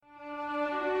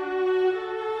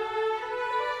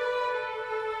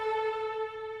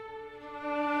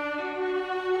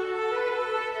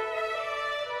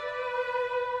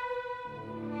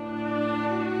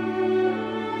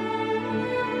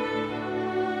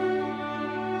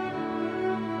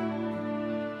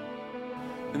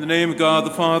In the name of God,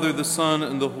 the Father, the Son,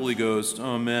 and the Holy Ghost.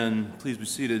 Amen. Please be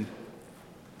seated.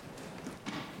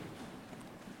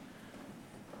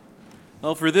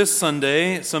 Well, for this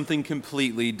Sunday, something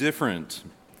completely different.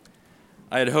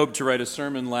 I had hoped to write a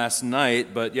sermon last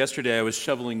night, but yesterday I was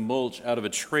shoveling mulch out of a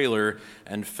trailer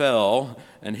and fell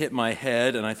and hit my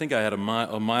head, and I think I had a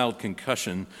mild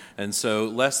concussion. And so,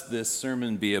 lest this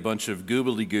sermon be a bunch of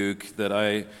gobbledygook that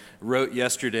I wrote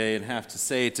yesterday and have to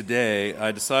say today,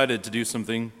 I decided to do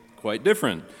something quite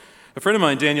different. A friend of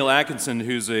mine, Daniel Atkinson,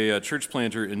 who's a church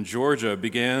planter in Georgia,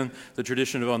 began the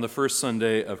tradition of, on the first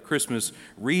Sunday of Christmas,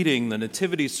 reading the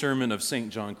Nativity sermon of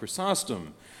St. John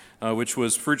Chrysostom, which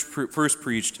was first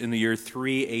preached in the year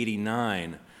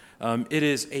 389. It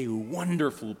is a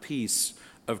wonderful piece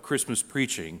of Christmas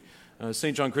preaching.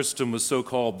 St. John Chrysostom was so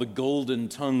called the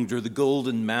golden-tongued or the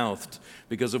golden-mouthed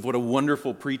because of what a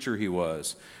wonderful preacher he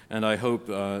was. And I hope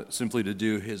simply to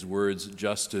do his words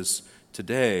justice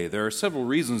today. There are several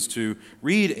reasons to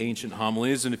read ancient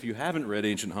homilies, and if you haven't read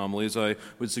ancient homilies, I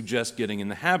would suggest getting in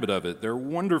the habit of it. They're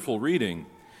wonderful reading.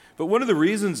 But one of the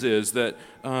reasons is that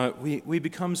we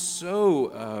become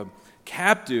so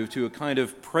captive to a kind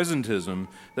of presentism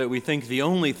that we think the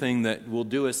only thing that will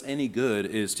do us any good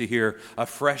is to hear a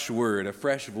fresh word, a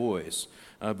fresh voice.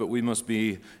 But we must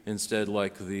be instead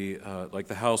like the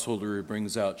householder who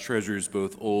brings out treasures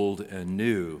both old and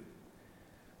new.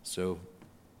 So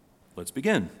let's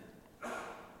begin.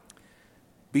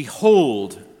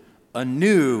 Behold, a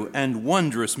new and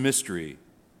wondrous mystery.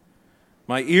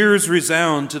 My ears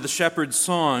resound to the shepherd's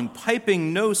song,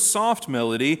 piping no soft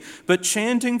melody, but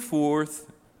chanting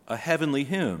forth a heavenly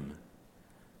hymn.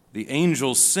 The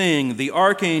angels sing, the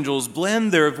archangels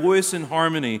blend their voice in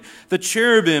harmony, the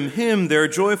cherubim hymn their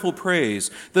joyful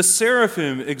praise, the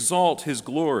seraphim exalt his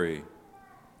glory.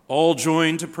 All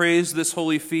join to praise this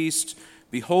holy feast,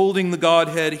 beholding the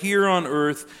Godhead here on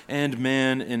earth and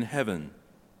man in heaven.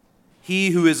 He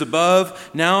who is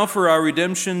above, now for our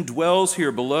redemption, dwells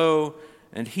here below,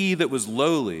 and he that was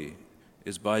lowly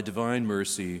is by divine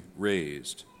mercy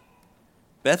raised.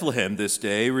 Bethlehem this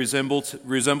day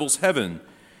resembles heaven,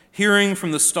 hearing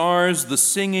from the stars the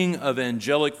singing of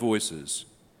angelic voices,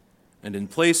 and in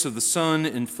place of the sun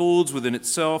enfolds within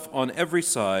itself on every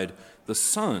side the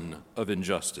sun of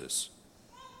injustice,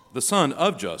 the sun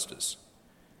of justice.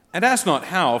 And ask not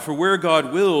how, for where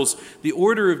God wills, the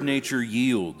order of nature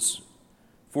yields.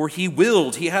 For he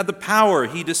willed, he had the power,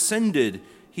 he descended,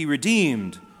 he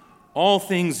redeemed. All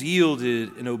things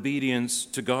yielded in obedience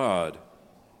to God.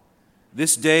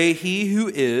 This day he who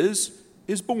is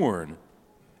born,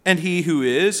 and he who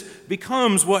is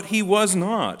becomes what he was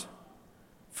not.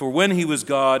 For when he was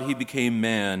God, he became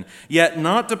man, yet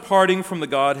not departing from the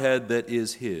Godhead that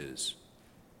is his.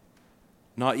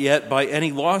 Not yet by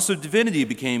any loss of divinity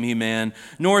became he man,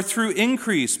 nor through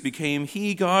increase became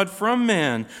he God from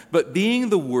man, but being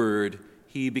the Word,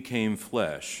 he became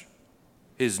flesh.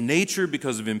 His nature,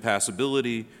 because of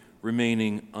impassibility,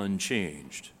 remaining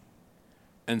unchanged.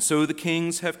 And so the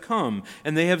kings have come,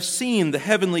 and they have seen the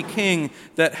heavenly King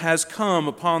that has come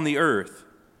upon the earth,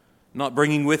 not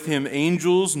bringing with him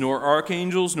angels, nor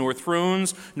archangels, nor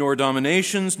thrones, nor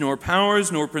dominations, nor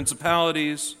powers, nor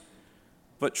principalities,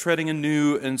 but treading a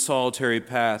new and solitary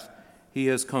path, he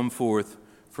has come forth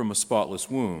from a spotless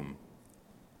womb.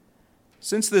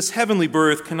 Since this heavenly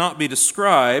birth cannot be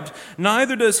described,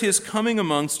 neither does his coming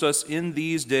amongst us in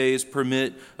these days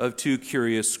permit of too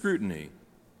curious scrutiny.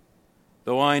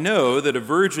 Though I know that a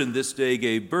virgin this day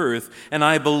gave birth, and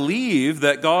I believe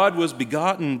that God was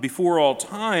begotten before all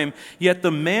time, yet the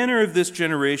manner of this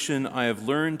generation I have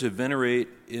learned to venerate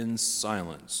in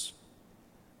silence.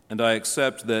 And I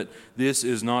accept that this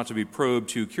is not to be probed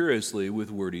too curiously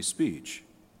with wordy speech.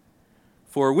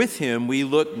 For with him we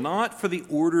look not for the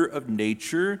order of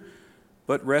nature,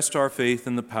 but rest our faith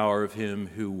in the power of him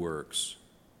who works.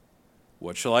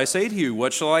 What shall I say to you?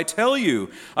 What shall I tell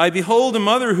you? I behold a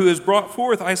mother who is brought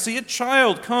forth. I see a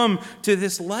child come to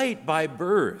this light by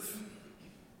birth.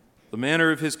 The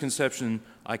manner of his conception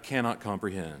I cannot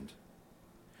comprehend.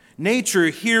 Nature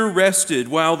here rested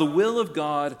while the will of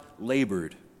God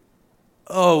labored.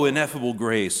 Oh, ineffable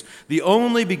grace, the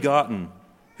only begotten,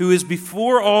 who is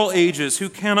before all ages, who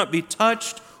cannot be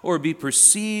touched or be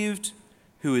perceived,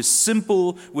 who is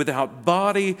simple, without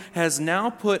body, has now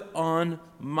put on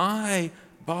my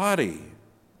body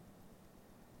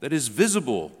that is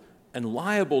visible and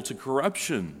liable to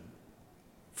corruption.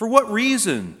 For what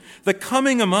reason? That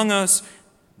coming amongst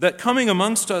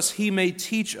us he may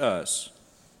teach us,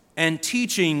 and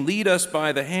teaching lead us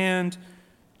by the hand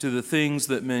to the things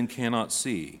that men cannot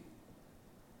see.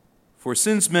 For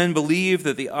since men believe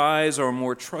that the eyes are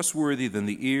more trustworthy than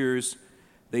the ears,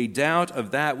 They doubt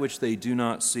of that which they do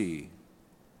not see.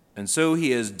 And so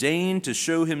he has deigned to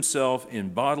show himself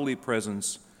in bodily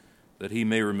presence, that he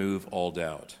may remove all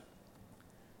doubt.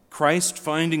 Christ,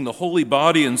 finding the holy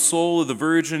body and soul of the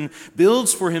Virgin,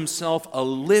 builds for himself a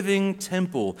living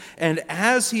temple, and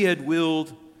as he had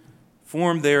willed,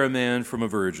 formed there a man from a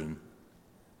virgin,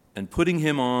 and putting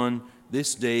him on,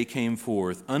 this day came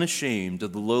forth, unashamed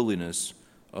of the lowliness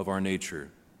of our nature.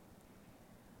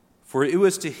 For it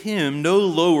was to him no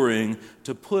lowering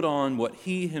to put on what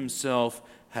he himself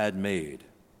had made.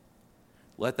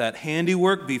 Let that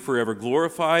handiwork be forever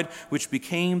glorified, which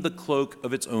became the cloak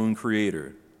of its own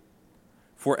creator.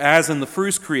 For as in the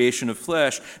first creation of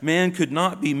flesh, man could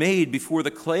not be made before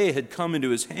the clay had come into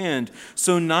his hand,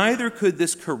 so neither could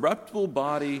this corruptible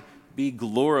body be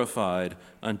glorified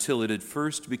until it had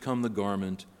first become the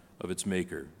garment of its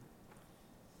maker.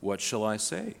 What shall I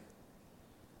say?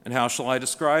 And how shall I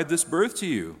describe this birth to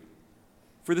you?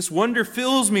 For this wonder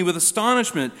fills me with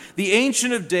astonishment. The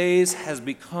Ancient of Days has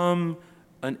become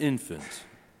an infant.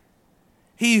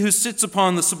 He who sits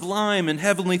upon the sublime and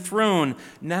heavenly throne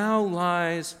now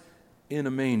lies in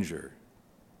a manger.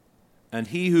 And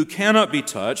he who cannot be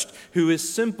touched, who is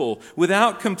simple,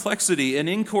 without complexity, and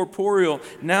incorporeal,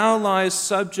 now lies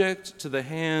subject to the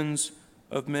hands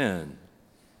of men.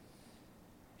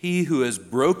 He who has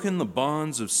broken the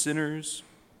bonds of sinners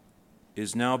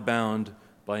is now bound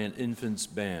by an infant's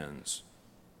bands.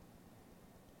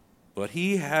 But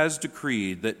he has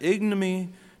decreed that ignominy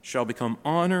shall become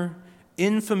honor,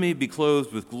 infamy be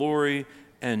clothed with glory,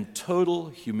 and total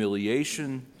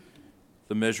humiliation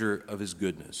the measure of his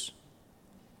goodness.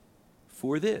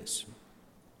 For this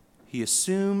he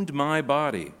assumed my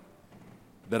body,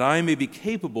 that I may be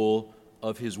capable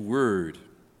of his word.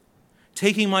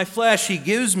 Taking my flesh, he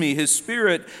gives me his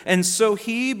spirit, and so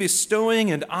he, bestowing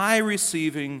and I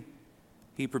receiving,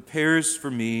 he prepares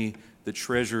for me the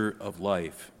treasure of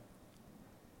life.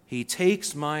 He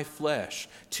takes my flesh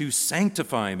to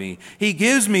sanctify me. He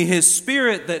gives me his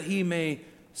spirit that he may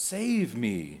save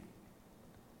me.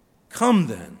 Come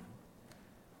then,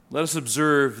 let us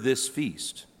observe this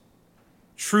feast.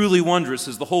 Truly wondrous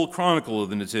is the whole chronicle of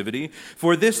the Nativity.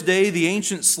 For this day the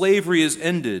ancient slavery is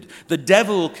ended, the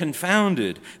devil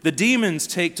confounded, the demons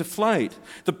take to flight,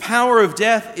 the power of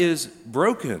death is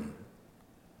broken,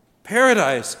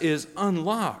 paradise is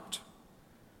unlocked,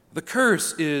 the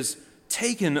curse is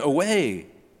taken away,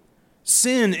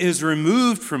 sin is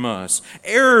removed from us,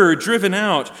 error driven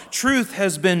out, truth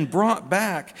has been brought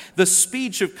back, the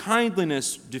speech of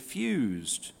kindliness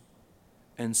diffused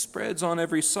and spreads on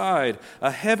every side.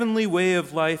 A heavenly way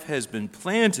of life has been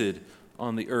planted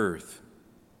on the earth.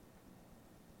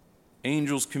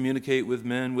 Angels communicate with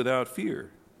men without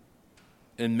fear,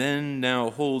 and men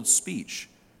now hold speech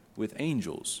with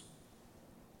angels.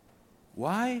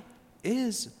 Why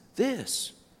is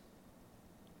this?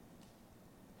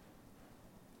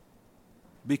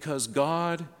 Because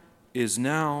God is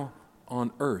now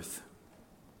on earth,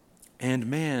 and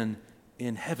man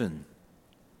in heaven.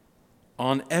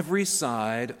 On every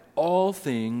side, all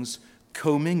things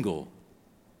commingle.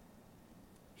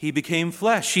 He became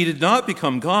flesh. He did not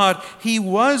become God. He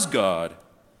was God.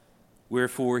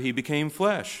 Wherefore he became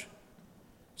flesh,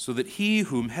 so that he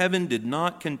whom heaven did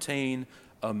not contain,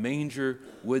 a manger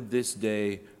would this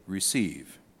day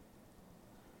receive.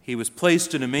 He was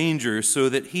placed in a manger so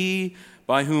that he,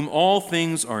 by whom all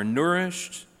things are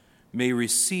nourished, may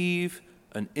receive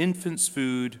an infant's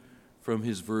food from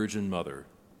his virgin mother.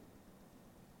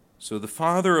 So the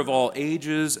Father of all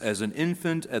ages, as an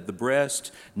infant at the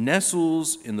breast,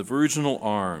 nestles in the virginal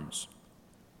arms,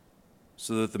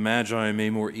 so that the Magi may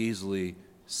more easily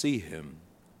see him.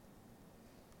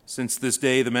 Since this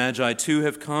day the Magi too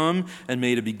have come and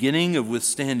made a beginning of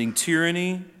withstanding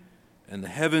tyranny, and the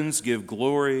heavens give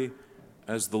glory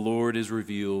as the Lord is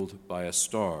revealed by a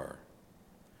star.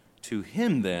 To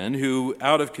him then, who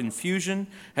out of confusion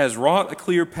has wrought a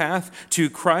clear path, to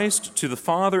Christ, to the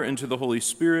Father, and to the Holy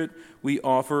Spirit, we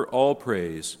offer all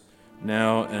praise,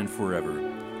 now and forever.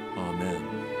 Amen.